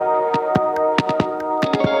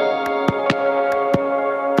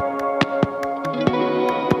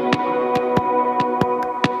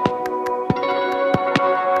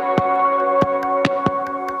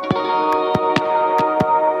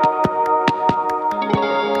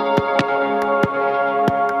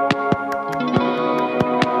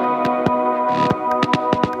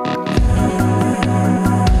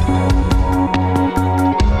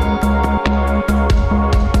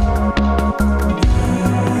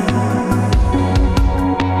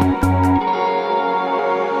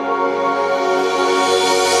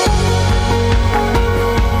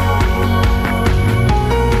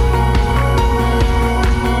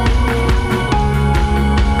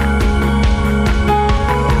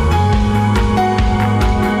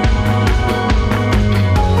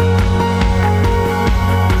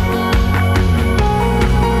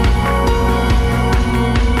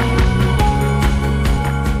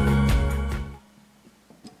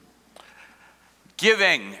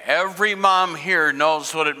Giving. Every mom here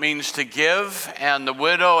knows what it means to give, and the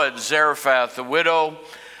widow at Zarephath, the widow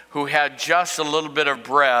who had just a little bit of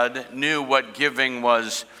bread, knew what giving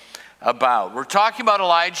was about. We're talking about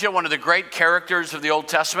Elijah, one of the great characters of the Old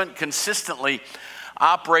Testament, consistently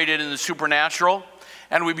operated in the supernatural.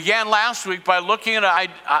 And we began last week by looking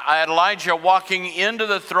at Elijah walking into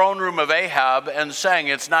the throne room of Ahab and saying,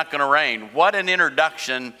 "It's not going to rain." What an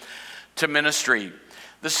introduction to ministry.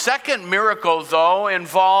 The second miracle, though,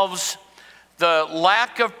 involves the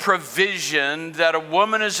lack of provision that a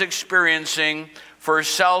woman is experiencing for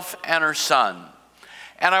herself and her son.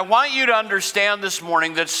 And I want you to understand this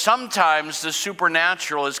morning that sometimes the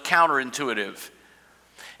supernatural is counterintuitive.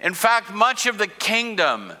 In fact, much of the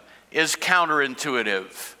kingdom is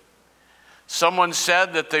counterintuitive. Someone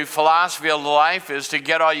said that the philosophy of life is to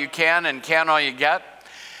get all you can and can all you get.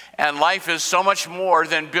 And life is so much more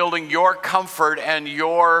than building your comfort and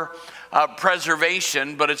your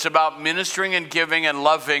preservation, but it's about ministering and giving and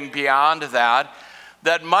loving beyond that,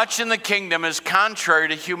 that much in the kingdom is contrary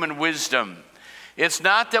to human wisdom. It's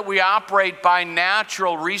not that we operate by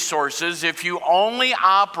natural resources. If you only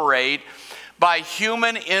operate by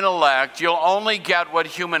human intellect, you'll only get what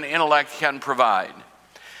human intellect can provide.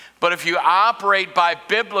 But if you operate by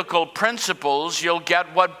biblical principles, you'll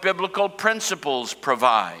get what biblical principles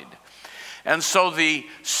provide. And so the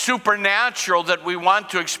supernatural that we want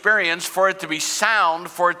to experience, for it to be sound,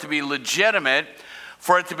 for it to be legitimate,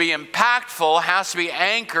 for it to be impactful, has to be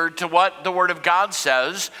anchored to what the Word of God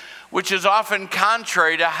says, which is often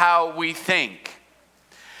contrary to how we think.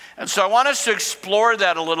 And so I want us to explore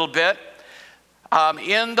that a little bit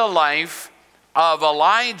in the life of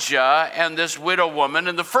Elijah and this widow woman.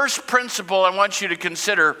 And the first principle I want you to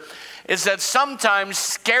consider is that sometimes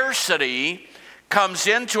scarcity comes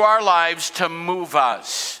into our lives to move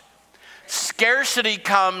us. Scarcity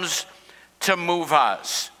comes to move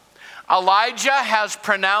us. Elijah has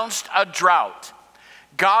pronounced a drought.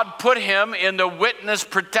 God put him in the witness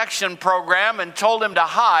protection program and told him to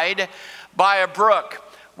hide by a brook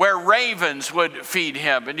where ravens would feed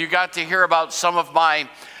him. And you got to hear about some of my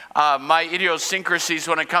idiosyncrasies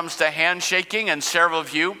when it comes to handshaking, and several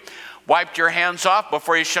of you wiped your hands off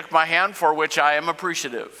before you shook my hand, for which I am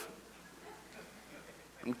appreciative.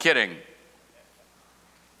 I'm kidding.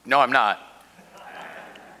 No, I'm not.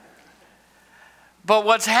 But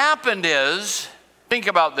what's happened is, think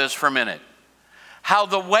about this for a minute, how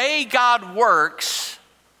the way God works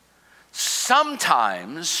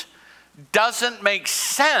sometimes doesn't make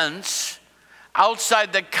sense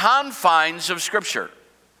outside the confines of Scripture,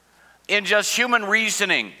 in just human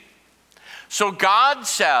reasoning. So God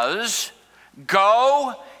says,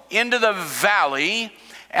 go into the valley,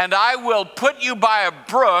 and I will put you by a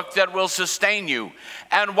brook that will sustain you.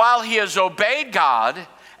 And while he has obeyed God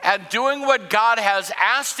and doing what God has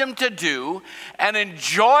asked him to do and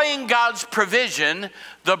enjoying God's provision,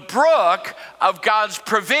 the brook of God's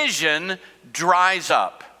provision dries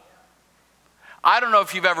up. I don't know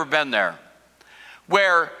if you've ever been there,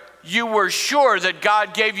 where you were sure that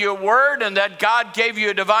God gave you a word and that God gave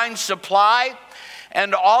you a divine supply,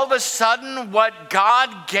 and all of a sudden what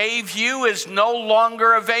God gave you is no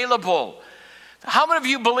longer available. How many of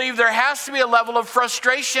you believe there has to be a level of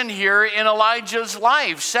frustration here in Elijah's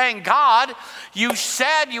life, saying, God, you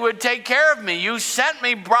said you would take care of me. You sent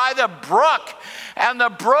me by the brook, and the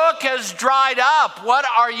brook has dried up. What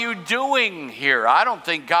are you doing here? I don't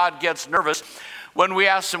think God gets nervous when we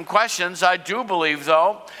ask some questions. I do believe,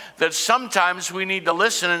 though, that sometimes we need to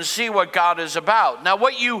listen and see what God is about. Now,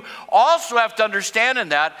 what you also have to understand in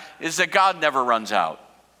that is that God never runs out.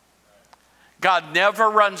 God never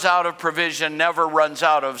runs out of provision, never runs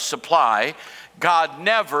out of supply. God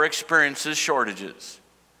never experiences shortages.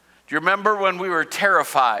 Do you remember when we were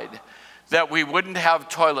terrified that we wouldn't have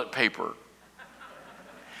toilet paper?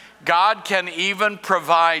 God can even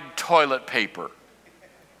provide toilet paper.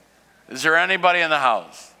 Is there anybody in the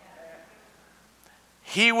house?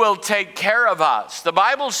 He will take care of us. The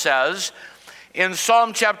Bible says in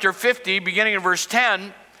Psalm chapter 50, beginning in verse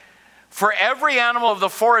 10, for every animal of the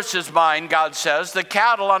forest is mine, God says, the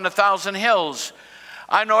cattle on 1,000 hills.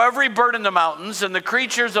 I know every bird in the mountains, and the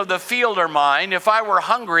creatures of the field are mine. If I were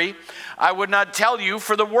hungry, I would not tell you,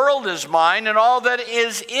 for the world is mine, and all that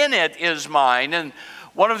is in it is mine. And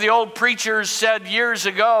one of the old preachers said years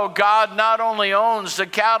ago, God not only owns the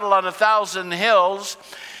cattle on 1,000 hills,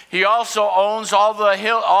 he also owns all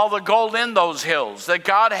the gold in those hills, that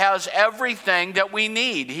God has everything that we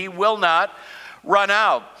need. He will not run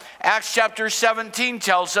out. Acts chapter 17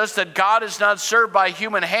 tells us that God is not served by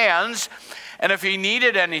human hands, and if he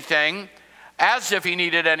needed anything, as if he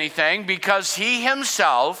needed anything, because he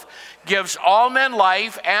himself gives all men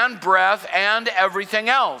life and breath and everything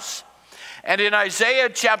else. And in Isaiah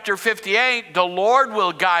chapter 58, the Lord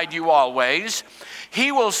will guide you always.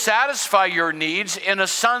 He will satisfy your needs in a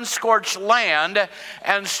sun-scorched land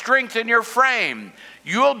and strengthen your frame.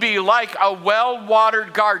 You'll be like a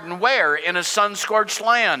well-watered garden. Where? In a sun-scorched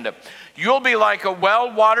land. You'll be like a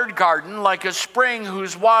well-watered garden, like a spring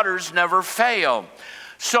whose waters never fail.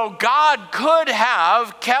 So God could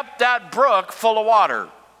have kept that brook full of water.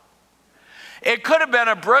 It could have been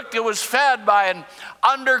a brook that was fed by an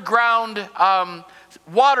underground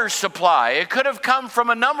water supply. It could have come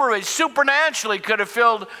from a number of ways. Supernaturally could have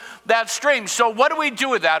filled that stream. So what do we do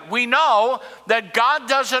with that? We know that God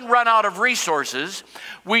doesn't run out of resources.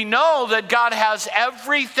 We know that God has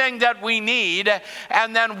everything that we need,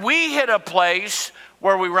 and then we hit a place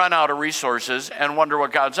where we run out of resources and wonder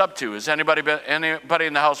what God's up to. Has anybody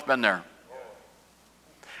in the house been there?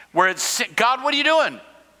 Where it's, God, what are you doing?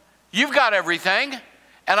 You've got everything,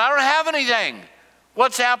 and I don't have anything.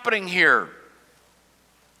 What's happening here?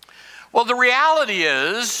 Well, the reality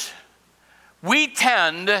is we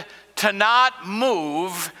tend to not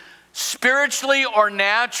move spiritually or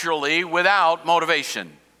naturally without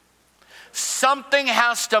motivation. Something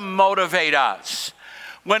has to motivate us.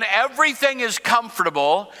 When everything is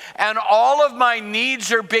comfortable and all of my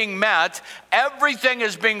needs are being met, everything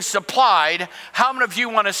is being supplied, how many of you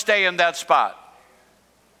want to stay in that spot?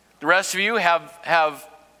 The rest of you have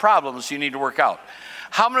problems you need to work out.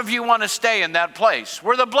 How many of you want to stay in that place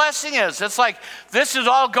where the blessing is? It's like, this is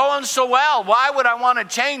all going so well. Why would I want to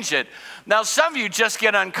change it? Now, some of you just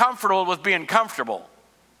get uncomfortable with being comfortable.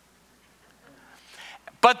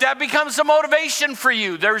 But that becomes a motivation for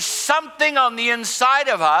you. There's something on the inside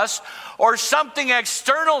of us or something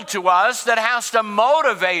external to us that has to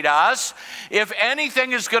motivate us if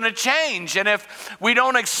anything is going to change. And if we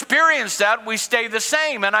don't experience that, we stay the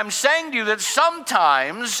same. And I'm saying to you that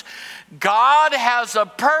sometimes God has a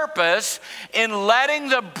purpose in letting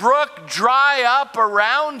the brook dry up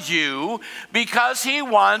around you because he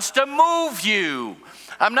wants to move you.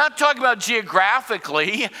 I'm not talking about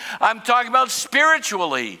geographically, I'm talking about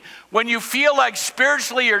spiritually. When you feel like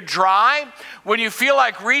spiritually you're dry, when you feel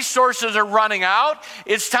like resources are running out,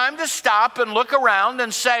 it's time to stop and look around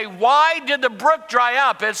and say, why did the brook dry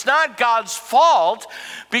up? It's not God's fault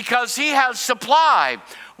because he has supply.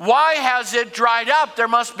 Why has it dried up? There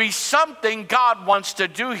must be something God wants to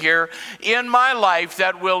do here in my life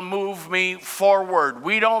that will move me forward.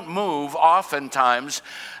 We don't move oftentimes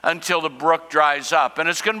until the brook dries up. And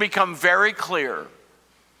it's going to become very clear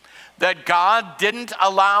that God didn't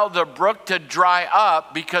allow the brook to dry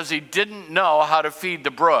up because he didn't know how to feed the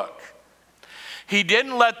brook. He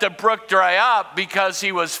didn't let the brook dry up because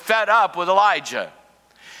he was fed up with Elijah.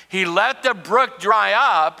 He let the brook dry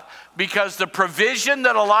up because the provision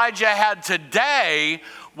that Elijah had today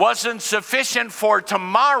wasn't sufficient for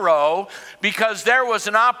tomorrow, because there was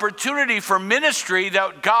an opportunity for ministry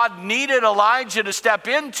that God needed Elijah to step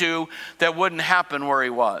into that wouldn't happen where he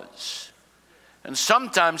was. And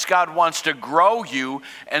sometimes God wants to grow you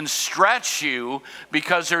and stretch you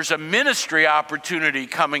because there's a ministry opportunity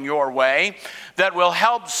coming your way that will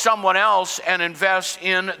help someone else and invest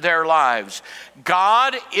in their lives.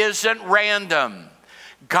 God isn't random.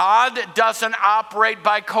 God doesn't operate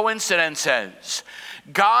by coincidences.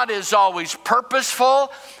 God is always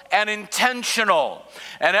purposeful and intentional.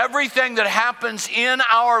 And everything that happens in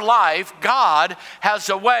our life, God has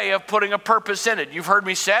a way of putting a purpose in it. You've heard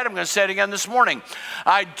me say it. I'm going to say it again this morning.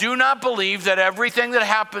 I do not believe that everything that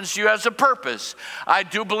happens to you has a purpose. I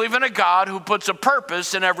do believe in a God who puts a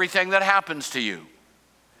purpose in everything that happens to you.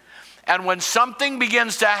 And when something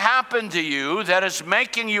begins to happen to you that is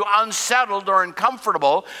making you unsettled or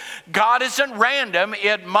uncomfortable, God isn't random.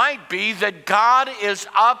 It might be that God is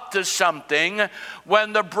up to something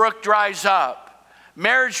when the brook dries up.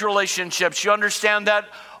 Marriage relationships, you understand that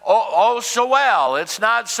so well. It's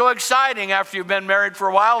not so exciting after you've been married for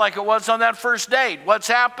a while like it was on that first date. What's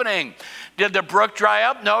happening? Did the brook dry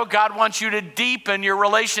up? No, God wants you to deepen your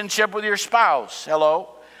relationship with your spouse.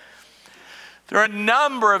 Hello? There are a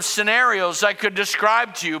number of scenarios I could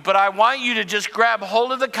describe to you, but I want you to just grab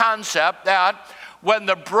hold of the concept that when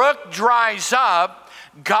the brook dries up,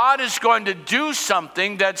 God is going to do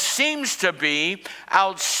something that seems to be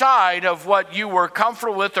outside of what you were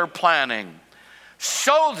comfortable with or planning.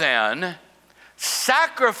 So then,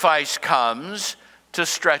 sacrifice comes to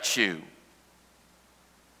stretch you.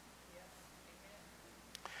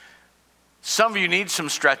 Some of you need some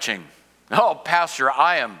stretching. Oh, Pastor,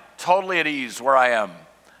 I am totally at ease where I am.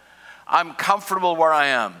 I'm comfortable where I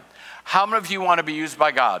am. How many of you want to be used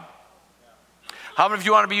by God? How many of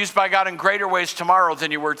you want to be used by God in greater ways tomorrow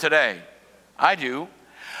than you were today? I do.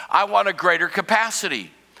 I want a greater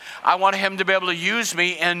capacity. I want him to be able to use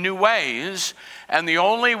me in new ways. And the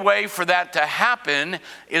only way for that to happen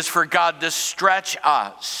is for God to stretch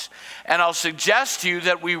us. And I'll suggest to you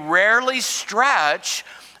that we rarely stretch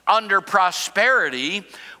under prosperity.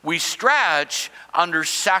 We stretch under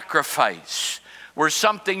sacrifice, where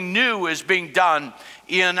something new is being done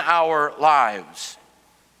in our lives.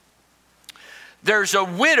 There's a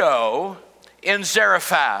widow in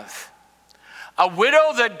Zarephath, a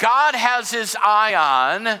widow that God has his eye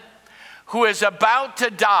on, who is about to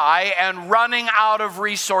die and running out of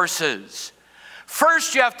resources.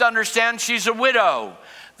 First, you have to understand she's a widow.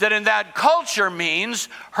 That in that culture means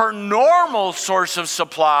her normal source of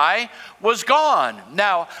supply was gone.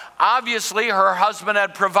 Now, obviously, her husband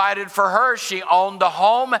had provided for her. She owned the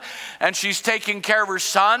home, and she's taking care of her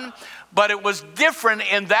son. But it was different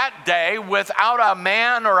in that day. Without a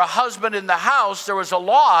man or a husband in the house, there was a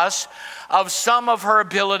loss of some of her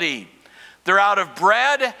ability. They're out of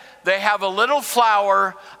bread. They have a little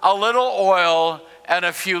flour, a little oil, and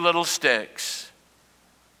a few little sticks.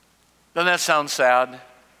 Doesn't that sound sad?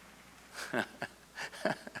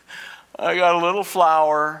 I got a little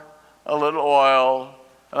flour, a little oil,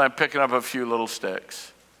 and I'm picking up a few little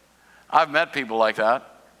sticks. I've met people like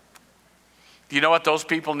that. Do you know what those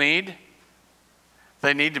people need?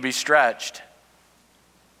 They need to be stretched.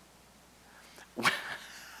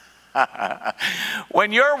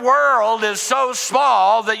 When your world is so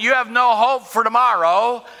small that you have no hope for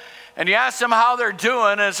tomorrow, and you ask them how they're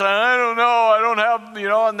doing, and say, I don't know, I don't have,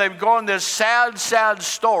 and they go on this sad, sad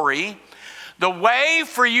story. The way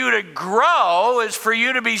for you to grow is for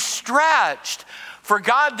you to be stretched, for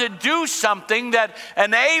God to do something that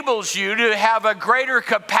enables you to have a greater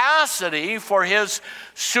capacity for his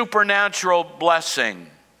supernatural blessing.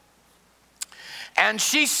 And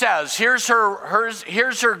she says, here's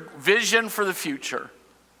her vision for the future.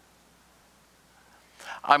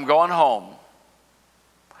 I'm going home.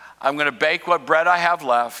 I'm going to bake what bread I have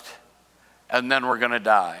left, and then we're going to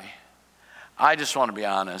die. I just want to be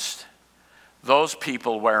honest. Those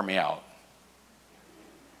people wear me out.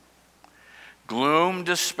 Gloom,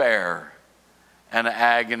 despair, and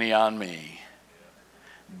agony on me.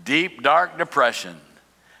 Deep, dark depression,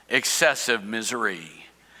 excessive misery.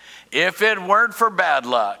 If it weren't for bad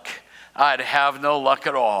luck, I'd have no luck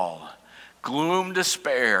at all. Gloom,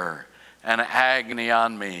 despair, and agony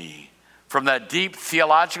on me. From that deep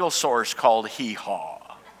theological source called hee-haw.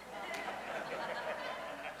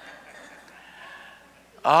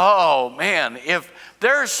 Oh, man, if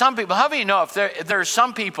there are some people, how do you know if there are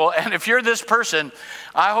some people, and if you're this person,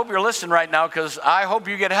 I hope you're listening right now because I hope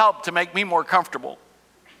you get help to make me more comfortable.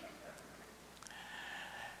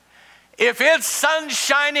 If it's sun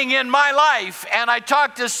shining in my life and I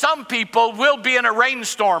talk to some people, we'll be in a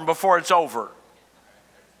rainstorm before it's over.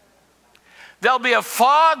 There'll be a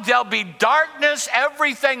fog, there'll be darkness,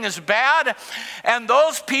 everything is bad, and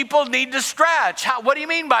those people need to stretch. What do you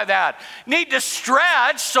mean by that? Need to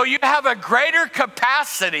stretch so you have a greater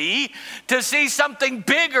capacity to see something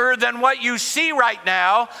bigger than what you see right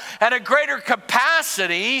now, and a greater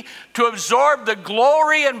capacity to absorb the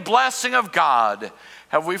glory and blessing of God.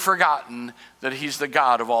 Have we forgotten that he's the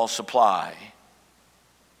God of all supply?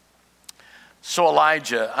 So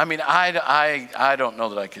Elijah, I don't know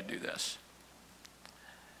that I could do this.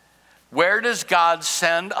 Where does God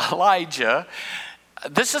send Elijah?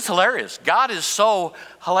 This is hilarious. God is so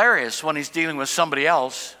hilarious when he's dealing with somebody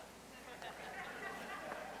else.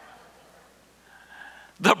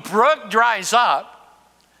 The brook dries up.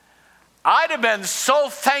 I'd have been so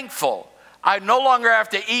thankful I'd no longer have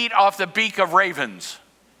to eat off the beak of ravens.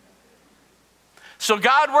 So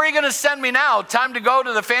God, where are you going to send me now? Time to go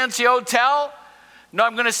to the fancy hotel? No,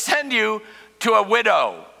 I'm going to send you to a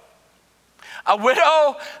widow. A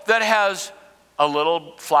widow that has a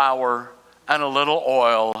little flour and a little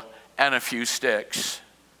oil and a few sticks.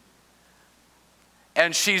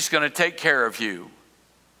 And she's going to take care of you.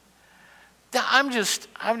 I'm just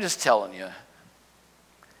telling you.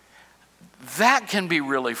 That can be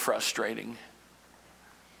really frustrating.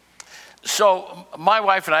 So my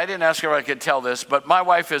wife and I didn't ask her if I could tell this, but my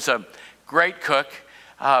wife is a great cook.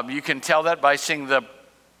 You can tell that by seeing the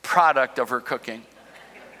product of her cooking.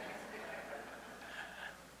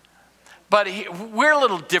 But we're a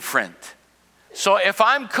little different. So if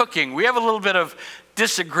I'm cooking, we have a little bit of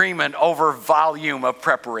disagreement over volume of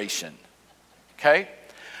preparation. Okay?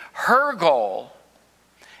 Her goal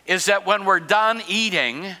is that when we're done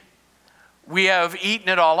eating, we have eaten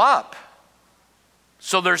it all up.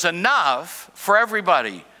 So there's enough for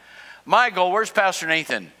everybody. My goal, where's Pastor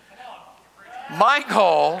Nathan? My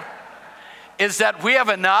goal is that we have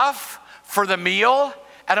enough for the meal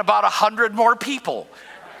and about 100 more people.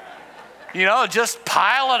 Just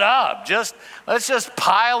pile it up. Let's just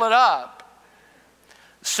pile it up.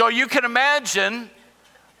 So you can imagine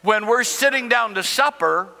when we're sitting down to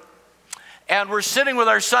supper and we're sitting with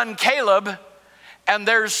our son Caleb and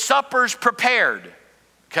there's suppers prepared,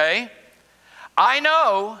 okay? I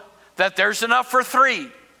know that there's enough for 3.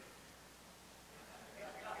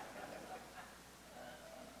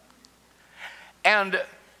 And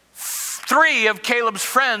 3 of Caleb's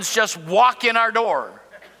friends just walk in our door.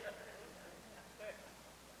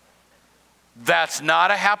 That's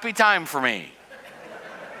not a happy time for me.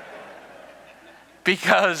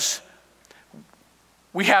 Because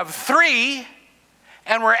we have 3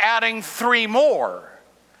 and we're adding 3 more.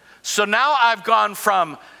 So now I've gone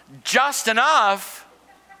from just enough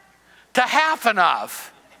to half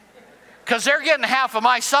enough. Because they're getting half of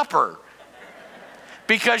my supper.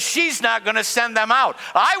 Because she's not going to send them out.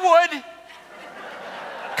 I would.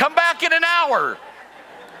 Come back in an hour.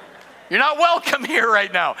 You're not welcome here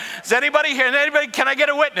right now. Is anybody here? Can I get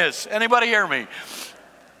a witness? Anybody hear me?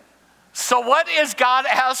 So what is God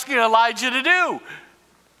asking Elijah to do?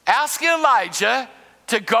 Asking Elijah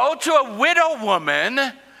to go to a widow woman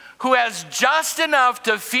who has just enough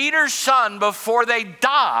to feed her son before they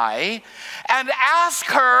die and ask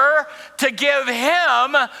her to give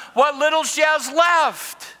him what little she has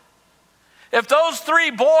left. If those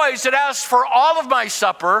 3 boys had asked for all of my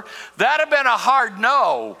supper, that'd have been a hard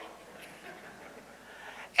no.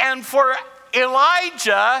 And for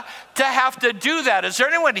Elijah to have to do that, is there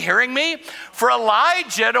anyone hearing me? For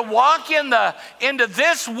Elijah to walk into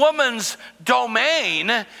this woman's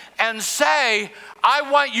domain and say,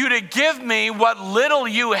 I want you to give me what little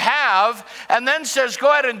you have, and then says,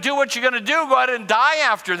 go ahead and do what you're going to do, go ahead and die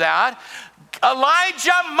after that.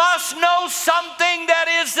 Elijah must know something that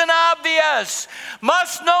isn't obvious,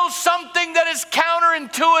 must know something that is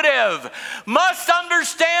counterintuitive, must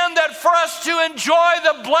understand that for us to enjoy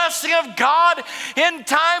the blessing of God in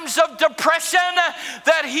times of depression,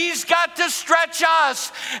 that he's got to stretch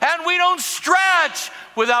us, and we don't stretch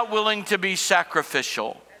without willing to be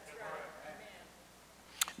sacrificial.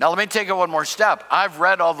 Now let me take it one more step. I've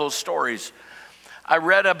read all those stories. I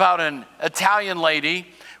read about an Italian lady.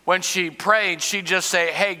 When she prayed, she'd just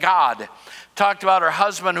say, hey, God. Talked about her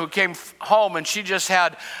husband who came home and she just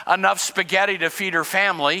had enough spaghetti to feed her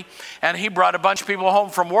family. And he brought a bunch of people home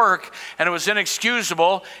from work, and it was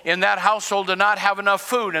inexcusable in that household to not have enough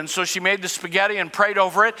food. And so she made the spaghetti and prayed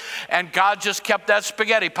over it, and God just kept that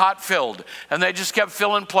spaghetti pot filled. And they just kept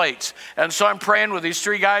filling plates. And so I'm praying with these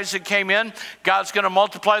 3 guys that came in, God's going to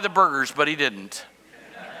multiply the burgers, but he didn't.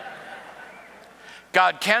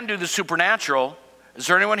 God can do the supernatural. Is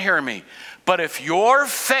there anyone hearing me? But if your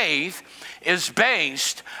faith is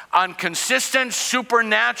based on consistent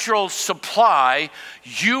supernatural supply,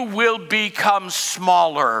 you will become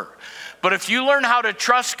smaller. But if you learn how to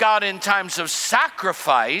trust God in times of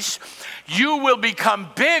sacrifice, you will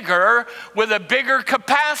become bigger with a bigger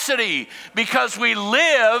capacity, because we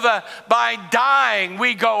live by dying.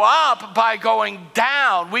 We go up by going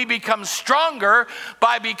down. We become stronger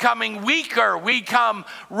by becoming weaker. We become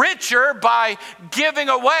richer by giving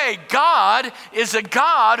away. God is a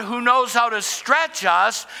God who knows how to stretch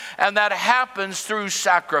us, and that happens through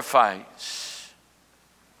sacrifice.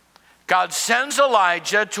 God sends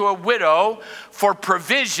Elijah to a widow for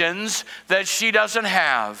provisions that she doesn't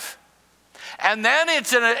have. And then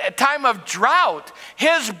it's in a time of drought.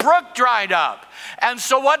 His brook dried up. And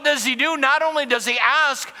so what does he do? Not only does he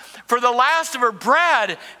ask for the last of her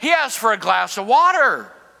bread, he asks for a glass of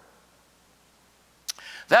water.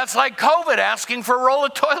 That's like COVID asking for a roll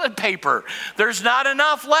of toilet paper. There's not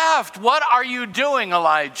enough left. What are you doing,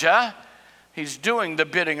 Elijah? He's doing the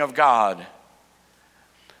bidding of God.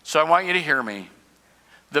 So I want you to hear me.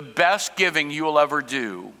 The best giving you will ever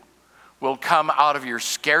do will come out of your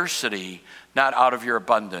scarcity, not out of your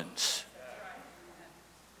abundance.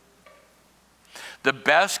 The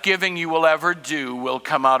best giving you will ever do will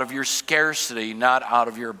come out of your scarcity, not out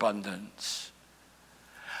of your abundance.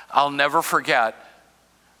 I'll never forget,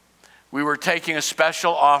 we were taking a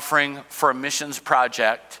special offering for a missions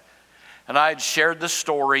project, and I had shared the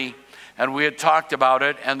story, and we had talked about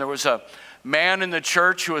it, and there was a man in the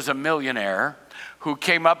church who was a millionaire who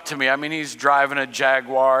came up to me. I mean, he's driving a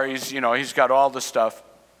Jaguar. He's got all the stuff.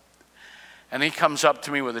 And he comes up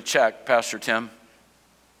to me with a check, Pastor Tim.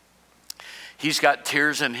 He's got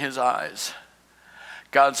tears in his eyes.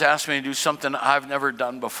 God's asked me to do something I've never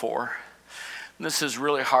done before. And this is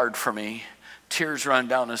really hard for me. Tears run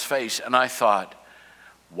down his face. And I thought,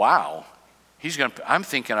 wow, I'm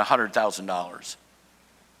thinking $100,000.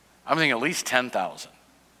 I'm thinking at least 10,000.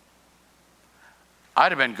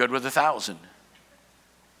 I'd have been good with 1,000.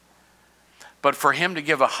 But for him to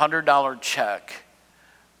give a $100 check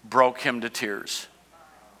broke him to tears.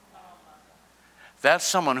 That's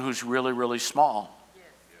someone who's really, really small.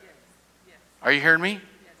 Are you hearing me?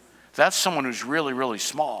 That's someone who's really, really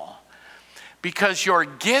small. Because your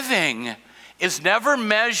giving is never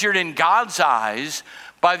measured in God's eyes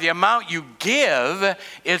by the amount you give.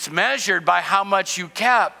 It's measured by how much you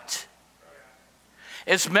kept.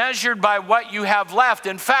 It's measured by what you have left.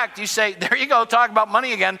 In fact, you say, there you go, talk about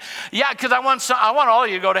money again. Yeah, because I want all of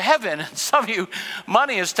you to go to heaven. And some of you,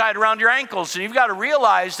 money is tied around your ankles. And you've got to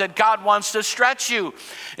realize that God wants to stretch you.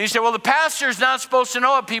 And you say, well, the pastor's not supposed to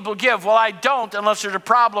know what people give. Well, I don't unless there's a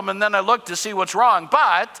problem, and then I look to see what's wrong.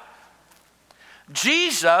 But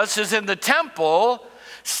Jesus is in the temple,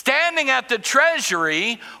 standing at the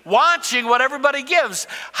treasury, watching what everybody gives.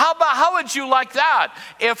 How would you like that?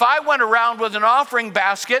 If I went around with an offering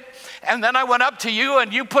basket, and then I went up to you,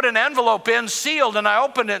 and you put an envelope in, sealed, and I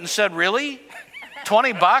opened it and said, really?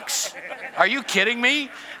 $20? Are you kidding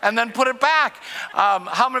me? And then put it back.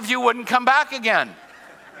 How many of you wouldn't come back again?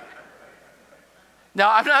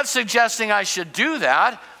 Now, I'm not suggesting I should do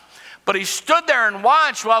that. But he stood there and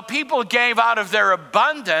watched while people gave out of their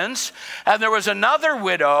abundance. And there was another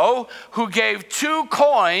widow who gave 2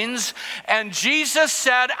 coins. And Jesus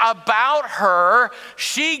said about her,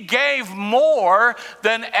 she gave more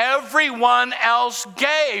than everyone else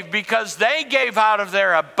gave, because they gave out of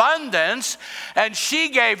their abundance and she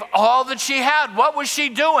gave all that she had. What was she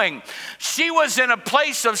doing? She was in a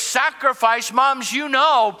place of sacrifice. Moms, you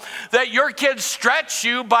know that your kids stretch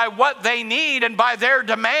you by what they need and by their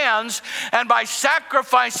demands. And by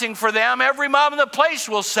sacrificing for them, every mom in the place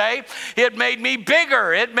will say, it made me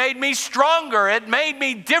bigger, it made me stronger, it made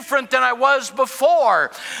me different than I was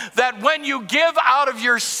before. That when you give out of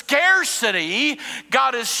your scarcity,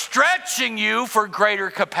 God is stretching you for greater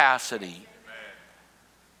capacity.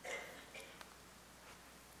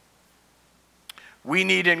 We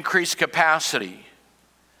need increased capacity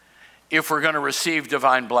if we're going to receive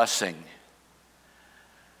divine blessing.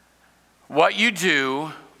 What you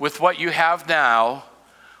do with what you have now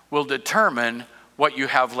will determine what you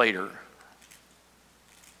have later.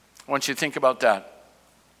 I want you to think about that.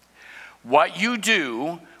 What you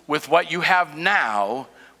do with what you have now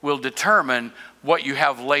will determine what you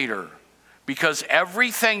have later. Because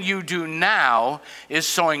everything you do now is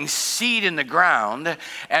sowing seed in the ground,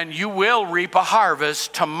 and you will reap a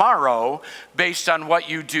harvest tomorrow based on what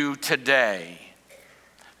you do today.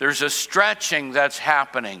 There's a stretching that's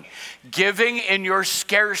happening. Giving in your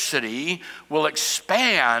scarcity will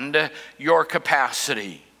expand your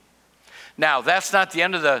capacity. Now, that's not the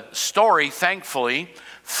end of the story, thankfully.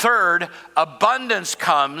 Third, abundance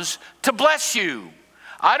comes to bless you.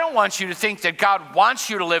 I don't want you to think that God wants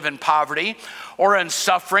you to live in poverty or in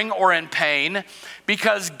suffering or in pain,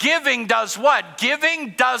 because giving does what?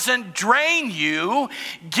 Giving doesn't drain you.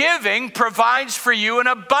 Giving provides for you an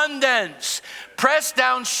abundance. Pressed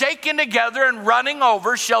down, shaken together, and running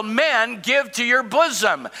over shall men give to your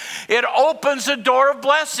bosom. It opens a door of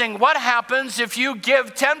blessing. What happens if you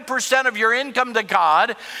give 10% of your income to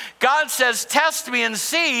God? God says, test me and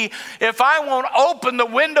see if I won't open the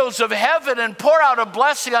windows of heaven and pour out a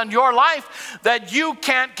blessing on your life that you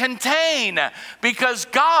can't contain. Because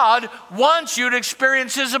God wants you to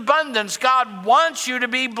experience his abundance. God wants you to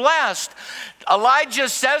be blessed. Elijah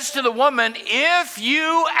says to the woman, if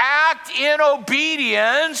you act in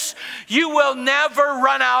obedience, you will never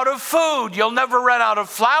run out of food. You'll never run out of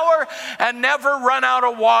flour, and never run out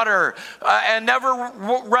of water, and never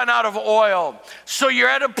run out of oil. So you're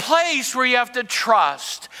at a place where you have to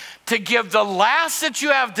trust to give the last that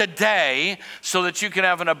you have today so that you can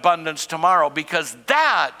have an abundance tomorrow, because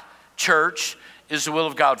that, church, is the will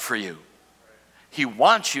of God for you. He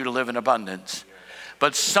wants you to live in abundance.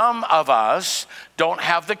 But some of us don't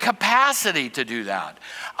have the capacity to do that.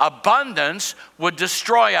 Abundance would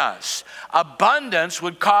destroy us. Abundance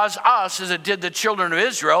would cause us, as it did the children of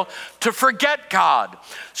Israel, to forget God.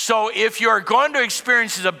 So if you're going to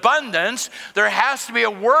experience his abundance, there has to be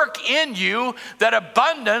a work in you that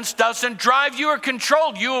abundance doesn't drive you or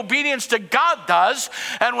control you. Obedience to God does.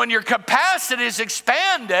 And when your capacity is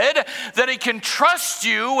expanded, then he can trust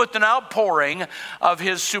you with an outpouring of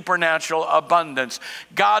his supernatural abundance.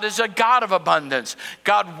 God is a God of abundance.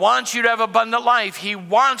 God wants you to have abundant life. He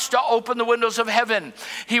wants to open the windows of heaven.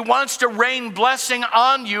 He wants to rain blessing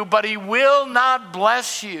on you, but he will not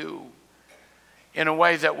bless you in a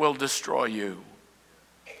way that will destroy you.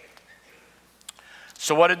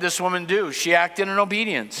 So what did this woman do? She acted in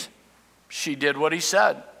obedience. She did what he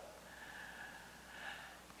said.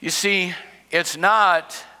 You see, it's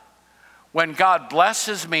not when God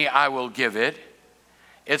blesses me, I will give it.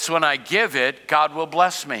 It's when I give it, God will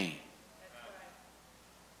bless me.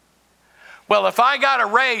 Well, if I got a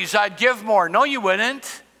raise, I'd give more. No, you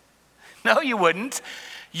wouldn't. No, you wouldn't.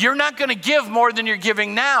 You're not going to give more than you're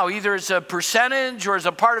giving now, either as a percentage or as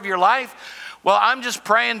a part of your life. Well, I'm just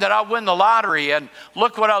praying that I'll win the lottery and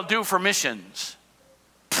look what I'll do for missions.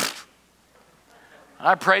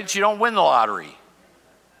 I pray that you don't win the lottery.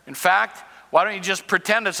 In fact, why don't you just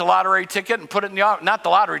pretend it's a lottery ticket and put it in the, not the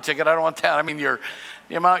lottery ticket, I don't want that. I mean, the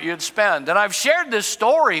amount you'd spend. And I've shared this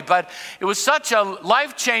story, but it was such a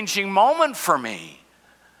life-changing moment for me.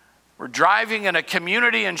 We're driving in a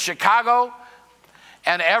community in Chicago,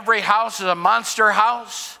 and every house is a monster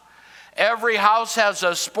house. Every house has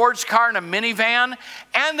a sports car and a minivan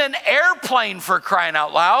and an airplane, for crying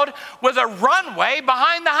out loud, with a runway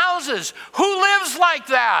behind the houses. Who lives like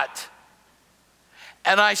that?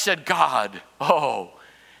 And I said, God,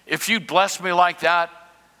 if you'd bless me like that,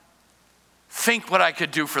 think what I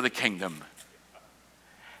could do for the kingdom.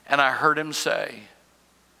 And I heard him say,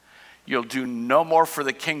 you'll do no more for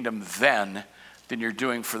the kingdom then than you're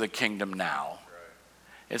doing for the kingdom now.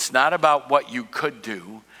 It's not about what you could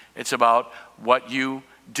do. It's about what you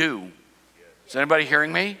do. Is anybody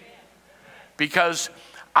hearing me? Because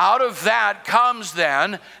out of that comes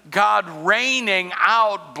then God raining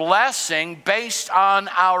out blessing based on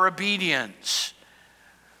our obedience.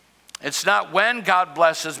 It's not when God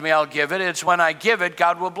blesses me, I'll give it. It's when I give it,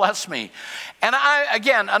 God will bless me. And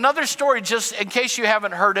again, another story, just in case you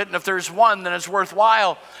haven't heard it, and if there's one, then it's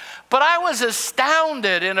worthwhile. But I was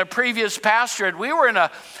astounded in a previous pastorate. We were in a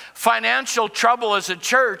financial trouble as a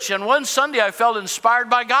church, and one Sunday I felt inspired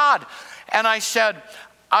by God. And I said,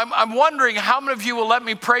 I'm wondering how many of you will let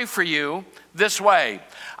me pray for you this way.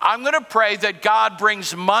 I'm going to pray that God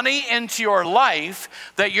brings money into your life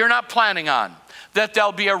that you're not planning on. That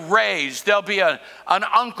there'll be a raise, there'll be an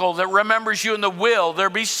uncle that remembers you in the will.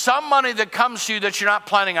 There'll be some money that comes to you that you're not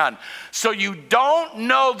planning on. So you don't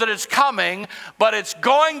know that it's coming, but it's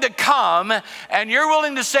going to come. And you're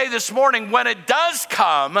willing to say this morning, when it does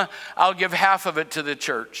come, I'll give half of it to the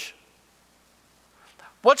church.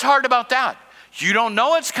 What's hard about that? You don't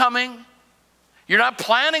know it's coming. You're not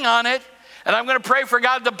planning on it. And I'm going to pray for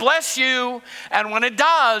God to bless you. And when it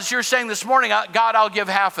does, you're saying this morning, God, I'll give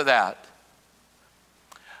half of that.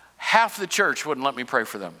 Half the church wouldn't let me pray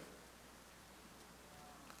for them.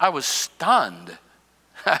 I was stunned.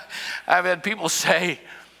 I've had people say,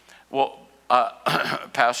 well,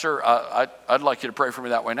 Pastor, I'd like you to pray for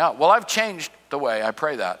me that way now. Well, I've changed the way I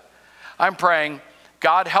pray that. I'm praying,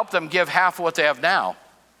 God, help them give half of what they have now.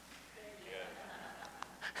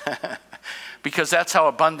 Because that's how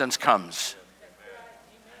abundance comes.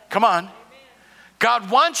 Come on.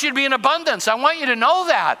 God wants you to be in abundance. I want you to know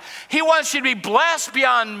that. He wants you to be blessed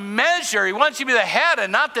beyond measure. He wants you to be the head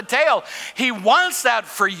and not the tail. He wants that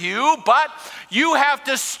for you, but you have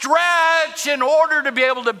to stretch in order to be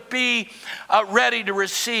able to be ready to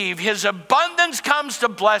receive. His abundance comes to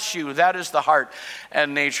bless you. That is the heart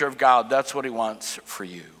and nature of God. That's what he wants for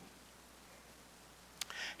you.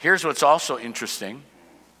 Here's what's also interesting.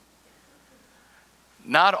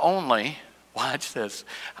 Not only... Watch this.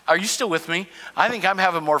 Are you still with me? I think I'm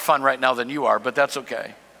having more fun right now than you are, but that's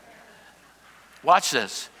okay. Watch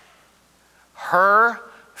this. Her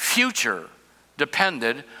future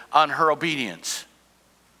depended on her obedience.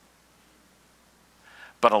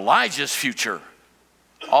 But Elijah's future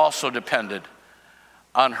also depended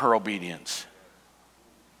on her obedience.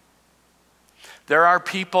 There are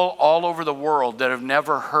people all over the world that have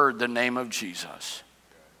never heard the name of Jesus.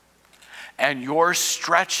 And your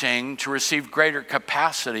stretching to receive greater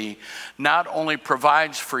capacity not only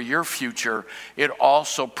provides for your future, it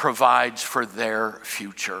also provides for their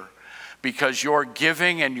future. Because your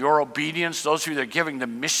giving and your obedience, those of you that are giving to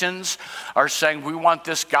missions are saying, we want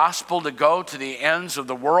this gospel to go to the ends of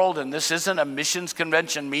the world, and this isn't a missions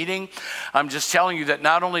convention meeting. I'm just telling you that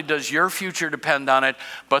not only does your future depend on it,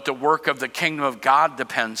 but the work of the kingdom of God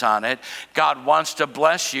depends on it. God wants to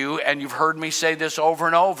bless you, and you've heard me say this over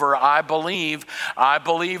and over. I believe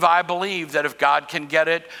that if God can get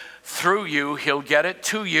it through you, he'll get it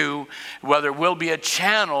to you, whether we'll be a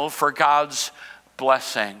channel for God's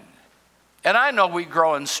blessing. And I know we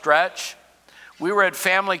grow and stretch. We were at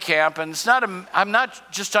family camp, and I'm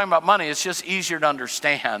not just talking about money, it's just easier to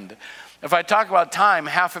understand. If I talk about time,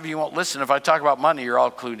 half of you won't listen. If I talk about money, you're all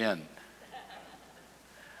clued in.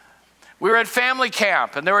 We were at family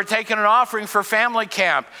camp, and they were taking an offering for family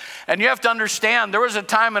camp. And you have to understand, there was a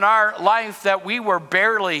time in our life that we were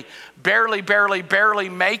barely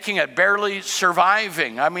making it, barely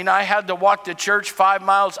surviving. I mean, I had to walk to church 5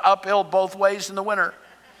 miles uphill both ways in the winter.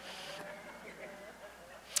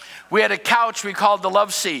 We had a couch we called the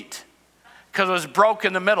love seat because it was broke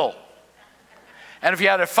in the middle. And if you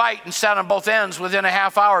had a fight and sat on both ends, within a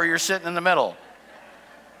half hour, you're sitting in the middle.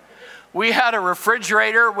 We had a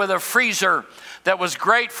refrigerator with a freezer that was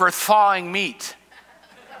great for thawing meat.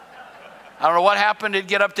 I don't know what happened. It'd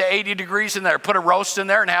get up to 80 degrees in there. Put a roast in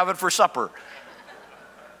there and have it for supper.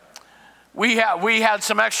 We had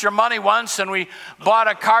some extra money once, and we bought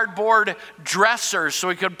a cardboard dresser so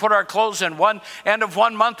we could put our clothes in. End of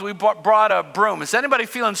 1 month, we brought a broom. Is anybody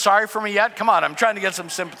feeling sorry for me yet? Come on, I'm trying to get some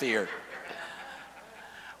sympathy here.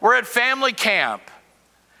 We're at family camp.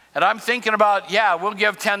 And I'm thinking about, we'll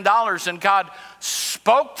give $10, and God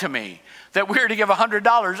spoke to me that we were to give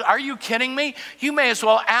 $100. Are you kidding me? You may as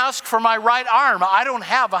well ask for my right arm. I don't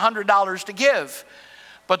have $100 to give.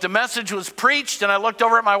 But the message was preached, and I looked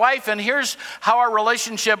over at my wife, and here's how our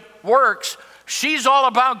relationship works. She's all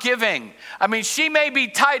about giving. I mean, she may be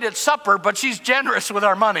tight at supper, but she's generous with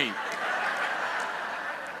our money.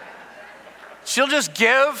 She'll just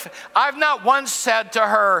give. I've not once said to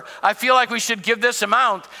her, I feel like we should give this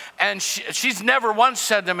amount. And she's never once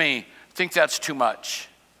said to me, I think that's too much,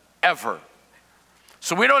 ever.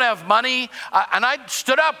 So we don't have money. And I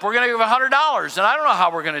stood up, we're going to give $100. And I don't know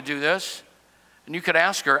how we're going to do this. And you could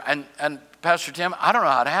ask her, and Pastor Tim, I don't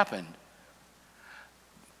know how it happened.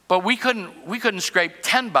 But we couldn't scrape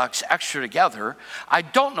 $10 extra together. I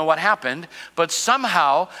don't know what happened, but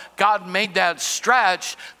somehow God made that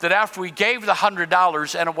stretch that after we gave the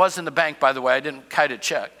 $100, and it was in the bank, by the way, I didn't kite a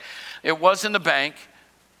check. It was in the bank.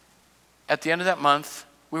 At the end of that month,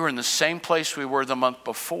 we were in the same place we were the month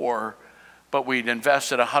before, but we'd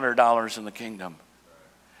invested $100 in the kingdom.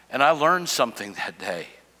 And I learned something that day.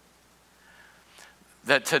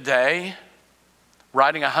 That today,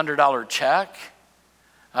 writing a $100 check,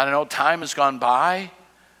 I don't know, time has gone by,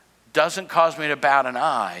 doesn't cause me to bat an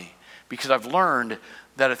eye, because I've learned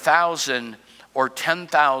that 1,000 or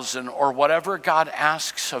 10,000 or whatever God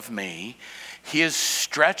asks of me, He is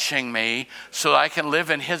stretching me so that I can live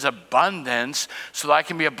in His abundance, so that I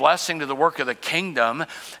can be a blessing to the work of the kingdom.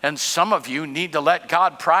 And some of you need to let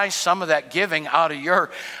God pry some of that giving out of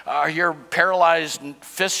your paralyzed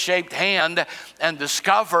fist-shaped hand and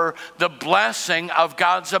discover the blessing of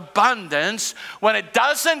God's abundance. When it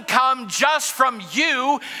doesn't come just from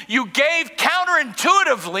you, you gave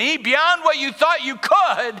counterintuitively beyond what you thought you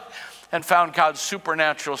could and found God's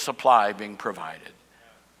supernatural supply being provided.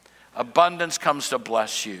 Abundance comes to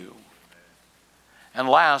bless you. And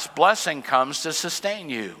last, blessing comes to sustain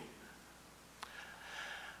you.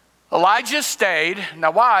 Elijah stayed.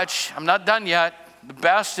 Now watch, I'm not done yet. The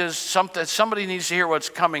best is somebody needs to hear what's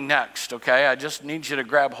coming next, okay? I just need you to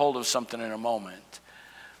grab hold of something in a moment.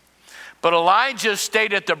 But Elijah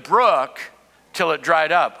stayed at the brook till it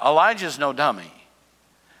dried up. Elijah's no dummy.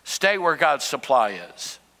 Stay where God's supply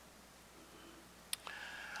is.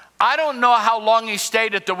 I don't know how long he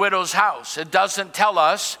stayed at the widow's house. It doesn't tell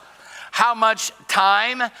us how much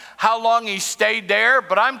time, how long he stayed there.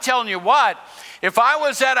 But I'm telling you what, if I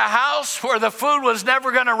was at a house where the food was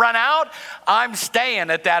never going to run out, I'm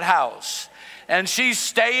staying at that house. And he's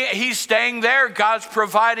staying there. God's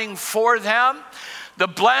providing for them. The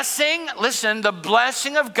blessing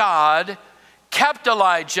of God kept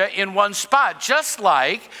Elijah in one spot. Just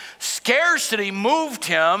like scarcity moved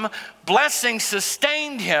him, blessing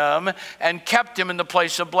sustained him and kept him in the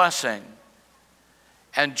place of blessing.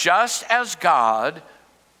 And just as God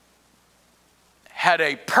had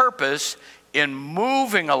a purpose in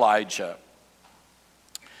moving Elijah,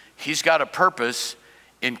 He's got a purpose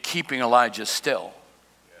in keeping Elijah still.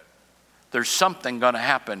 There's something going to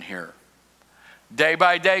happen here. Day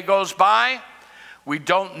by day goes by. We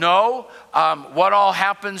don't know what all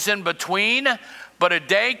happens in between, but a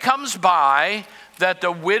day comes by that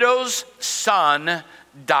the widow's son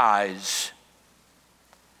dies.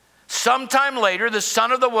 Sometime later, the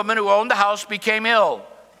son of the woman who owned the house became ill.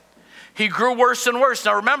 He grew worse and worse.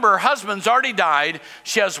 Now remember, her husband's already died.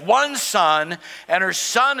 She has one son, and her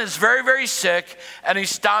son is very, very sick, and he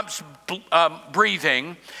stops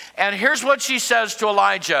breathing. And here's what she says to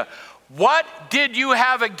Elijah. What did you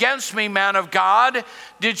have against me, man of God?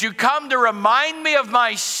 Did you come to remind me of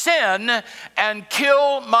my sin and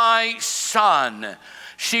kill my son?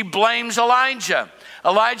 She blames Elijah.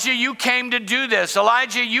 Elijah, you came to do this.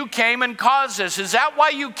 Elijah, you came and caused this. Is that why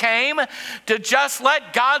you came? To just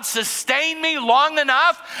let God sustain me long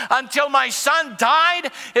enough until my son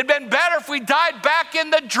died? It'd been better if we died back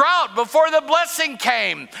in the drought before the blessing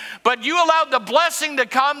came. But you allowed the blessing to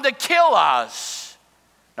come to kill us.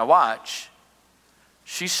 Now watch.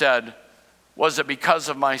 She said, was it because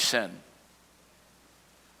of my sin?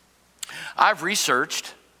 I've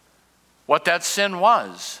researched what that sin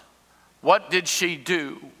was. What did she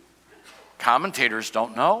do? Commentators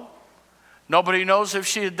don't know. Nobody knows if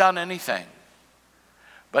she had done anything.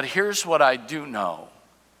 But here's what I do know.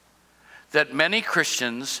 That many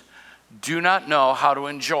Christians do not know how to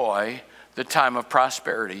enjoy the time of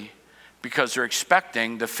prosperity because they're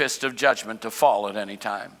expecting the fist of judgment to fall at any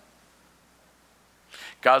time.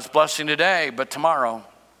 God's blessing today, but tomorrow.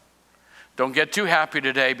 Don't get too happy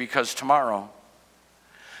today because tomorrow.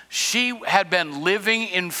 She had been living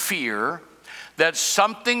in fear that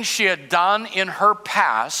something she had done in her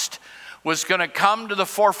past was going to come to the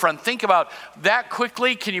forefront. Think about that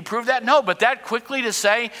quickly. Can you prove that? No, but that quickly to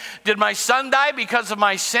say, did my son die because of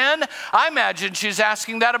my sin? I imagine she's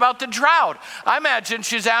asking that about the drought. I imagine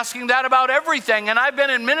she's asking that about everything. And I've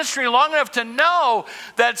been in ministry long enough to know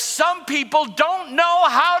that some people don't know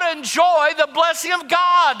how to enjoy the blessing of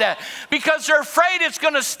God because they're afraid it's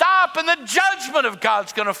going to stop and the judgment of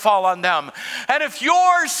God's going to fall on them. And if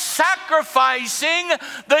you're sacrificing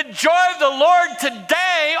the joy of the Lord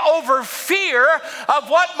today over fear of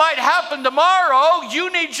what might happen tomorrow,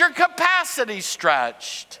 you need your capacity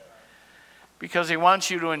stretched because he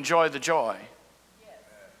wants you to enjoy the joy.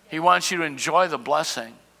 He wants you to enjoy the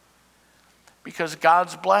blessing because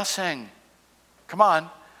God's blessing, come on,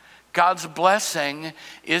 God's blessing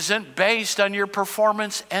isn't based on your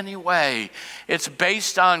performance anyway. It's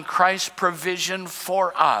based on Christ's provision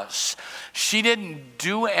for us. She didn't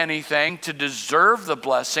do anything to deserve the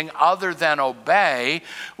blessing other than obey,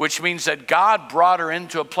 which means that God brought her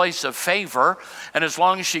into a place of favor. And as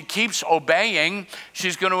long as she keeps obeying,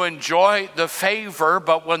 she's going to enjoy the favor.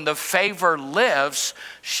 But when the favor lifts,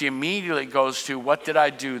 she immediately goes to, what did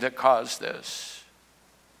I do that caused this?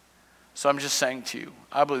 So I'm just saying to you,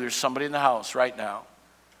 I believe there's somebody in the house right now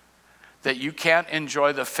that you can't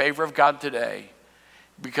enjoy the favor of God today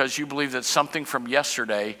because you believe that something from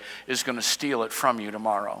yesterday is going to steal it from you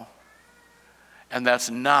tomorrow. And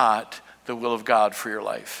that's not the will of God for your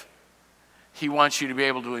life. He wants you to be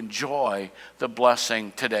able to enjoy the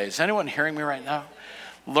blessing today. Is anyone hearing me right now?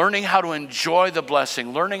 Learning how to enjoy the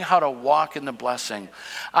blessing, learning how to walk in the blessing.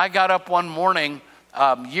 I got up one morning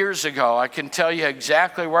years ago. I can tell you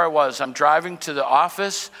exactly where I was. I'm driving to the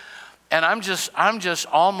office, and I'm just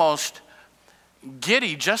almost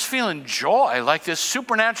giddy, just feeling joy, like this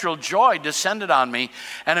supernatural joy descended on me.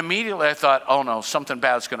 And immediately I thought, oh no, something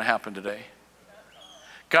bad's going to happen today.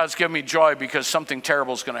 God's given me joy because something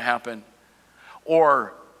terrible is going to happen.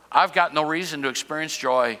 Or I've got no reason to experience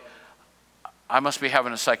joy. I must be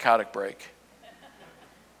having a psychotic break.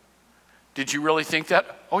 Did you really think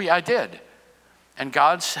that? Oh yeah, I did. And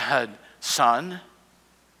God said, son,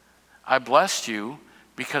 I blessed you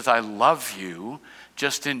because I love you.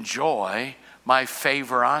 Just enjoy my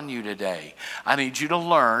favor on you today. I need you to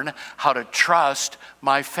learn how to trust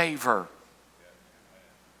my favor.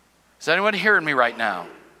 Is anyone hearing me right now?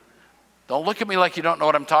 Don't look at me like you don't know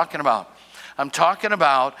what I'm talking about. I'm talking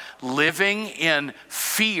about living in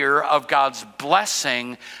fear of God's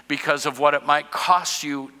blessing because of what it might cost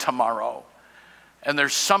you tomorrow. And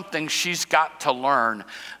there's something she's got to learn,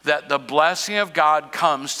 that the blessing of God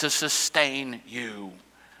comes to sustain you.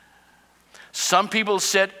 Some people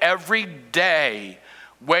sit every day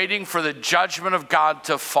waiting for the judgment of God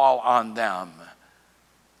to fall on them.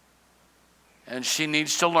 And she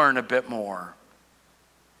needs to learn a bit more.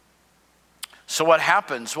 So what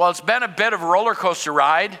happens? Well, it's been a bit of a roller coaster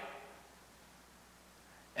ride.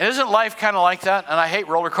 And isn't life kind of like that? And I hate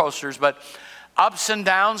roller coasters, but ups and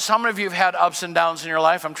downs. How many of you have had ups and downs in your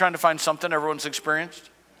life? I'm trying to find something everyone's experienced.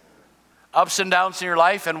 Ups and downs in your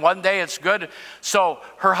life, and one day it's good. So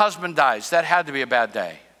her husband dies. That had to be a bad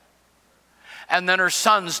day. And then her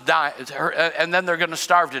sons die, and then they're going to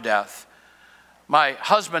starve to death. My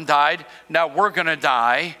husband died, now we're going to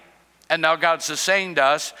die, and now God sustained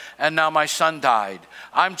us, and now my son died.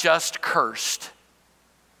 I'm just cursed.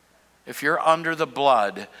 If you're under the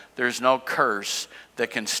blood, there's no curse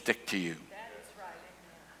that can stick to you.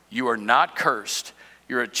 You are not cursed.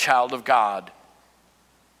 You're a child of God.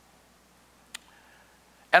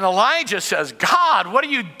 And Elijah says, God, what are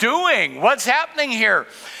you doing? What's happening here?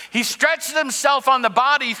 He stretches himself on the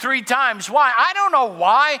body 3 times. Why? I don't know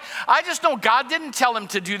why. I just know God didn't tell him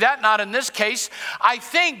to do that, not in this case. I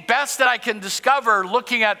think best that I can discover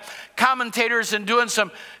looking at commentators and doing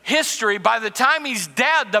some history, by the time he's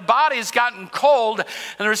dead, the body has gotten cold. And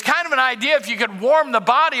there's kind of an idea if you could warm the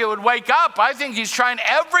body, it would wake up. I think he's trying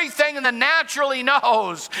everything in the natural he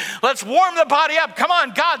knows. Let's warm the body up. Come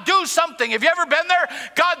on, God, do something. Have you ever been there?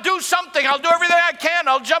 God, do something. I'll do everything I can.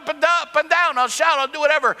 I'll jump up and down. I'll shout. I'll do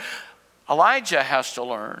whatever. Elijah has to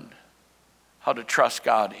learn how to trust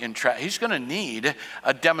God in he's going to need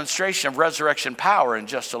a demonstration of resurrection power in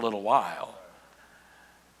just a little while.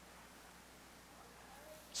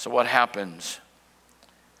 So what happens?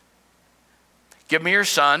 Give me your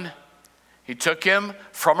son. He took him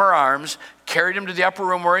from her arms, carried him to the upper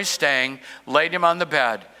room where he's staying, laid him on the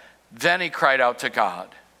bed. Then he cried out to God.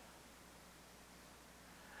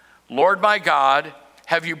 Lord my God,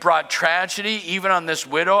 have you brought tragedy even on this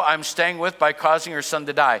widow I'm staying with by causing her son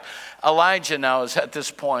to die? Elijah now is at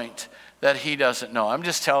this point that he doesn't know. I'm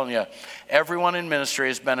just telling you, everyone in ministry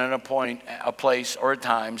has been at a place or a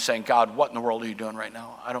time saying, God, what in the world are you doing right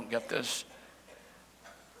now? I don't get this.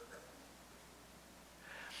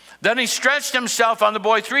 Then he stretched himself on the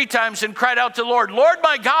boy 3 times and cried out to the Lord, Lord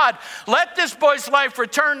my God, let this boy's life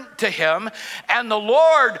return to him. And the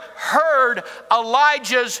Lord heard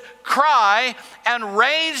Elijah's cry and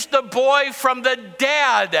raised the boy from the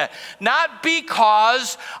dead. Not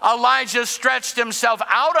because Elijah stretched himself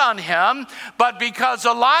out on him, but because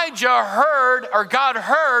God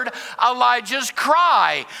heard Elijah's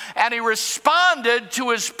cry. And he responded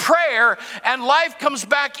to his prayer, and life comes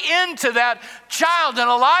back into that child. And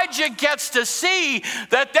Elijah gets to see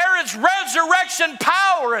that there is resurrection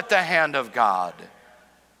power at the hand of God.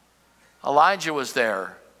 Elijah was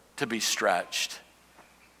there to be stretched.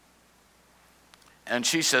 And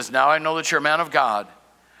she says, now I know that you're a man of God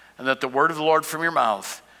and that the word of the Lord from your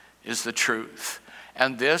mouth is the truth.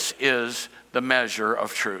 And this is the measure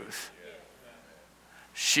of truth.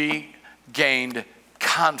 She gained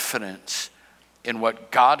confidence in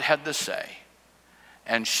what God had to say.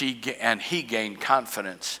 And he gained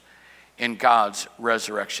confidence in God's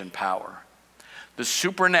resurrection power. The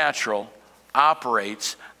supernatural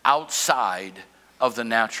operates outside of the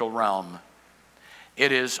natural realm.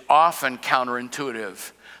 It is often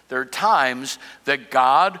counterintuitive. There are times that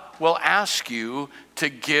God will ask you to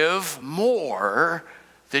give more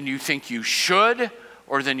than you think you should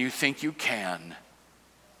or than you think you can.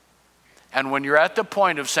 And when you're at the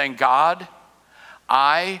point of saying, God,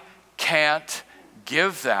 I can't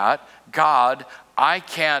give that. God, I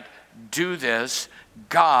can't do this.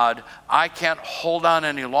 God, I can't hold on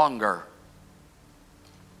any longer.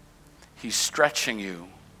 He's stretching you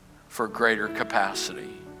for greater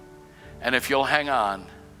capacity. And if you'll hang on,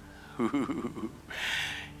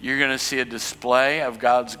 you're going to see a display of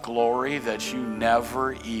God's glory that you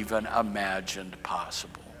never even imagined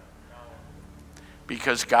possible.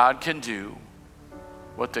 Because God can do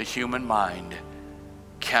what the human mind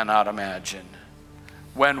cannot imagine.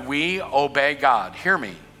 When we obey God, hear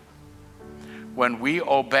me, when we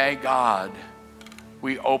obey God,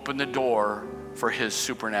 we open the door for his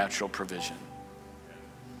supernatural provision.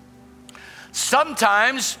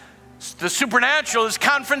 Sometimes the supernatural is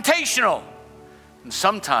confrontational, and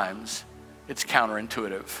sometimes it's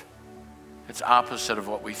counterintuitive. It's opposite of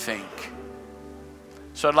what we think.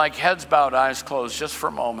 So I'd like heads bowed, eyes closed just for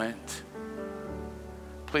a moment.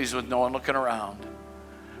 Please, with no one looking around.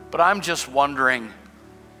 But I'm just wondering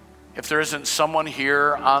if there isn't someone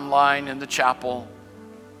here online in the chapel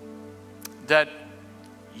that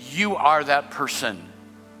you are that person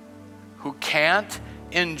who can't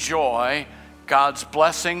enjoy God's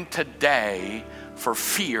blessing today for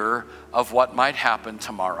fear of what might happen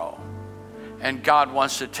tomorrow. And God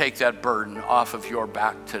wants to take that burden off of your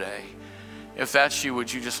back today. If that's you,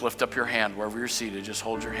 would you just lift up your hand wherever you're seated? Just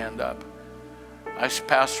hold your hand up.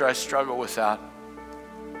 Pastor, I struggle with that.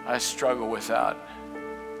 I struggle with that.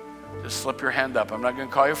 Just slip your hand up. I'm not going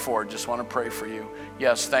to call you forward. Just want to pray for you.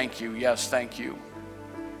 Yes, thank you. Yes, thank you.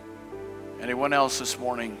 Anyone else this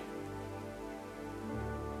morning?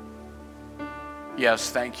 Yes,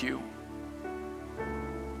 thank you.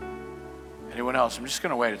 Anyone else? I'm just going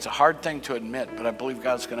to wait. It's a hard thing to admit, but I believe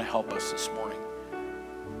God's going to help us this morning.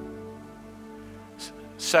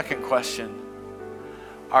 Second question.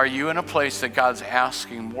 Are you in a place that God's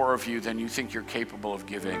asking more of you than you think you're capable of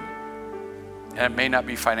giving? And it may not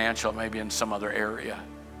be financial, it may be in some other area.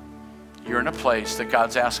 You're in a place that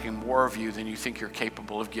God's asking more of you than you think you're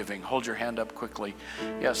capable of giving. Hold your hand up quickly.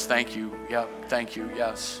 Yes, thank you. Yeah, thank you.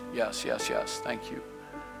 Yes, yes, yes, yes. Thank you.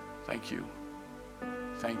 Thank you.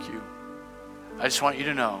 Thank you. I just want you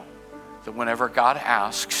to know that whenever God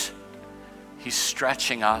asks, he's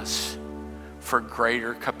stretching us for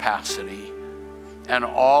greater capacity. And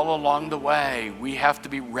all along the way, we have to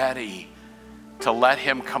be ready to let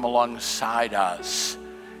him come alongside us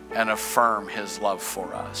and affirm his love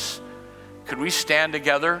for us. Could we stand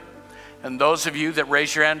together? And those of you that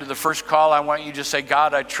raise your hand to the first call, I want you to say,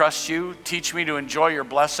 God, I trust you. Teach me to enjoy your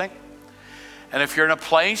blessing. And if you're in a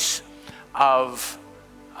place of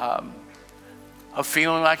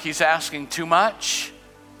feeling like he's asking too much,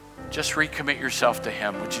 just recommit yourself to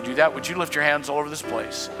him. Would you do that? Would you lift your hands all over this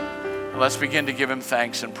place? And let's begin to give him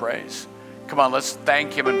thanks and praise. Come on, let's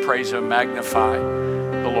thank him and praise him and magnify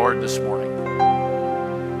the Lord this morning.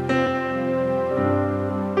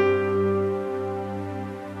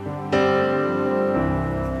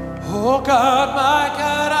 Oh God, my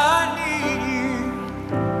God, I need you.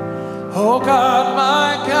 Oh God,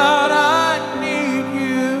 my God, I need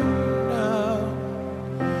you now.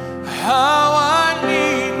 How I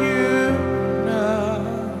need you now.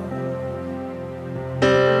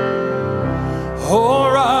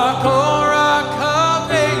 Oh rock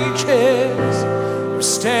of ages, I'm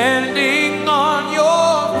standing on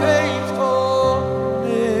your faithfulness.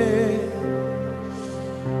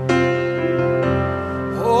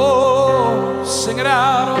 Oh, sing it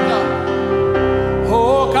out, oh God.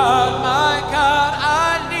 Oh God, my God,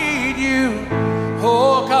 I need you.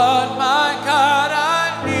 Oh God, my God,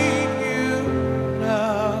 I need you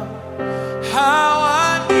now. How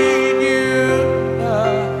I need you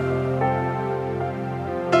now.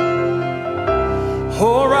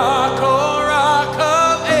 Oh rock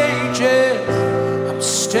of ages, I'm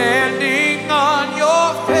standing on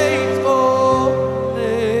your faithfulness.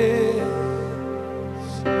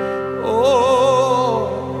 Oh,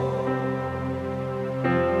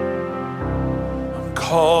 I'm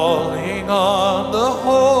calling on the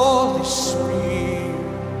Holy Spirit.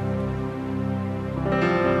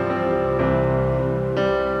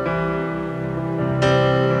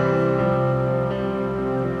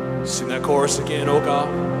 Sing that chorus again, oh God.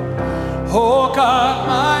 Oh God,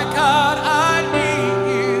 my God, I need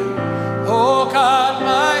you. Oh God,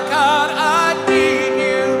 my God, I need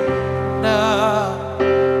you now.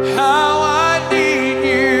 How I need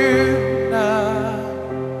you now.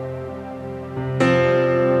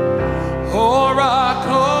 Oh rock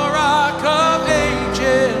of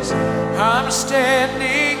ages, I'm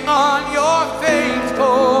standing on your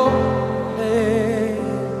faithfulness.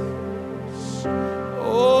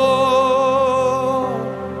 Oh,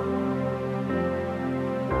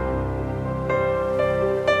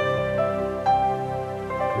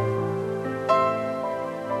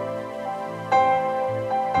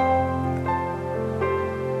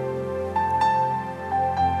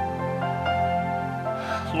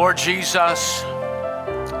 Lord Jesus,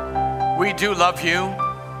 we do love you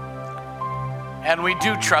and we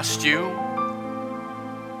do trust you.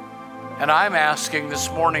 And I'm asking this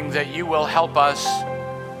morning that you will help us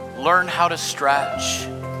learn how to stretch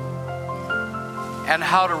and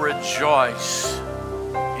how to rejoice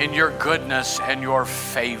in your goodness and your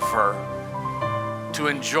favor, to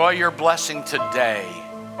enjoy your blessing today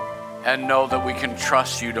and know that we can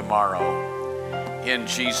trust you tomorrow. In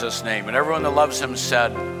Jesus' name. And everyone that loves him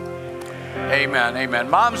said, amen,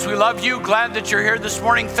 amen. Moms, we love you. Glad that you're here this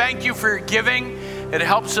morning. Thank you for your giving. It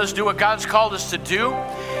helps us do what God's called us to do.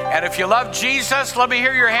 And if you love Jesus, let me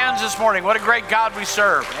hear your hands this morning. What a great God we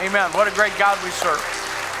serve. Amen. What a great God we serve.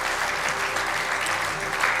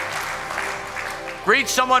 Greet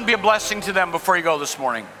someone, be a blessing to them before you go this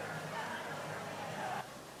morning.